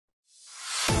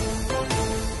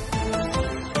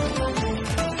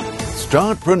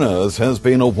Startpreneurs has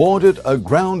been awarded a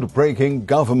groundbreaking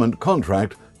government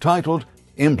contract titled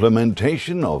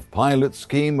Implementation of Pilot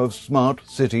Scheme of Smart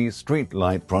City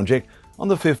Streetlight Project on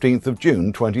the 15th of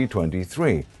June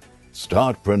 2023.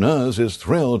 Startpreneurs is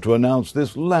thrilled to announce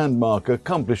this landmark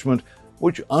accomplishment,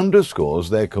 which underscores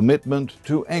their commitment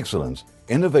to excellence,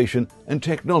 innovation and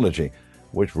technology,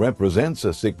 which represents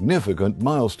a significant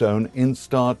milestone in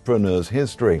Startpreneurs'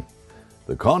 history.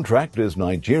 The contract is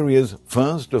Nigeria's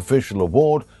first official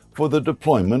award for the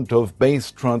deployment of base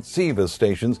transceiver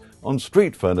stations on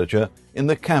street furniture in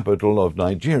the capital of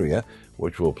Nigeria,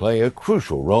 which will play a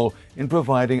crucial role in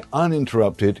providing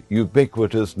uninterrupted,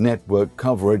 ubiquitous network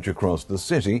coverage across the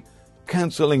city,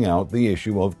 cancelling out the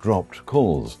issue of dropped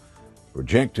calls.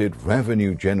 Projected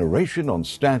revenue generation on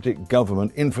static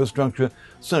government infrastructure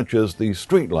such as the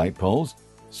streetlight poles,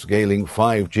 scaling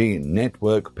 5G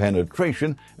network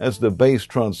penetration as the base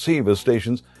transceiver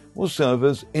stations will serve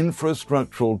as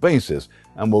infrastructural basis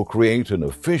and will create an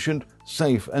efficient,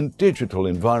 safe and digital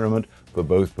environment for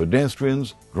both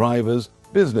pedestrians, drivers,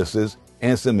 businesses,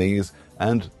 SMEs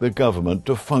and the government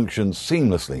to function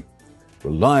seamlessly.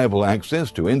 Reliable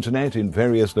access to internet in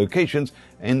various locations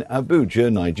in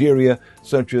Abuja, Nigeria,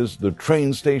 such as the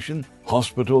train station,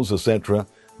 hospitals, etc.,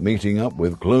 meeting up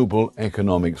with global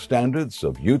economic standards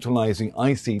of utilizing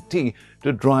ICT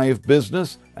to drive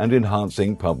business and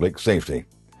enhancing public safety.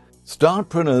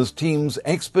 Startpreneurs' team's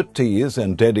expertise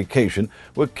and dedication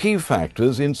were key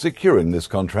factors in securing this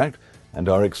contract and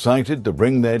are excited to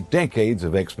bring their decades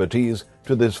of expertise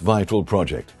to this vital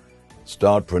project.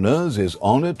 Startpreneurs is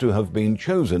honored to have been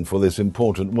chosen for this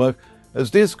important work,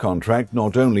 as this contract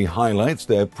not only highlights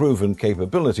their proven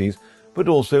capabilities but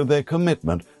also their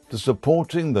commitment to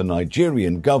supporting the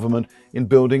Nigerian government in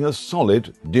building a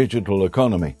solid digital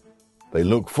economy. They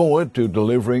look forward to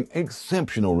delivering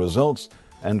exceptional results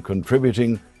and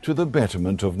contributing to the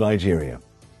betterment of Nigeria.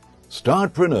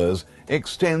 Startpreneurs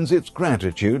extends its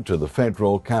gratitude to the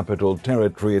Federal Capital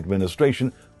Territory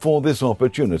Administration for this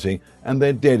opportunity and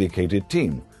their dedicated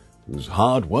team, whose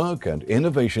hard work and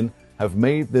innovation have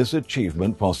made this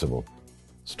achievement possible.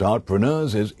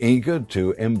 Startpreneurs is eager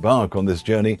to embark on this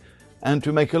journey and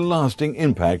to make a lasting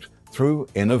impact through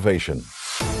innovation.